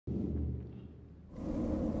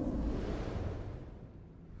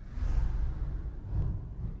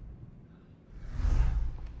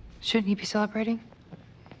Shouldn't you be celebrating?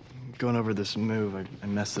 Going over this move, I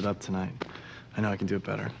messed it up tonight. I know I can do it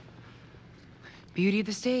better. Beauty of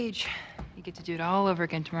the stage. You get to do it all over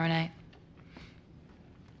again tomorrow night.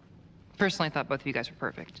 Personally, I thought both of you guys were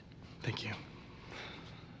perfect. Thank you.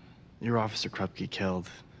 Your Officer Krupke killed.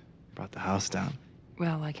 Brought the house down.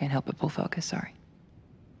 Well, I can't help but pull focus, sorry.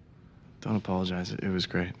 Don't apologize, it was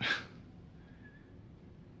great.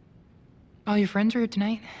 All your friends are here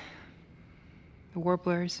tonight? The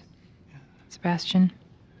Warblers, Sebastian.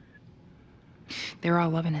 They were all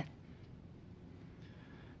loving it.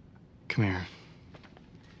 Come here.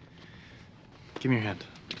 Give me your hand.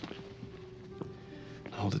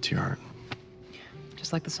 Hold it to your heart.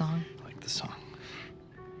 Just like the song? Like the song.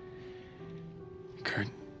 Kurt,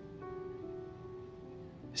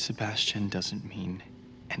 Sebastian doesn't mean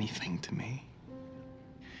anything to me.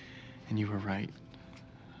 And you were right.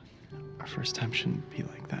 Our first time shouldn't be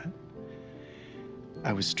like that.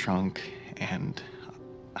 I was drunk, and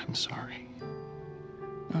I'm sorry.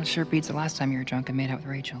 Well, it sure beats the last time you were drunk and made out with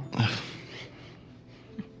Rachel.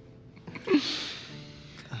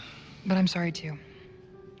 But I'm sorry, too.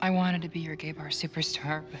 I wanted to be your gay bar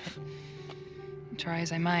superstar, but try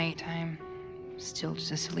as I might, I'm still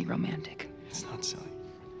just a silly romantic. It's not silly.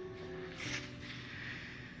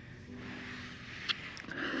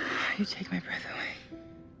 You take my breath away.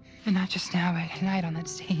 And not just now, but tonight on that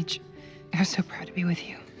stage. I was so proud to be with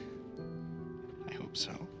you. I hope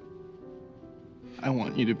so. I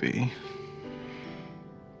want you to be.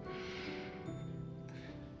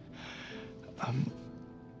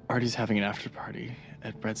 Artie's having an after party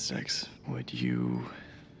at Breadsticks. Would you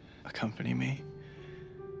accompany me?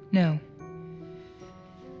 No.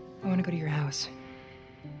 I want to go to your house.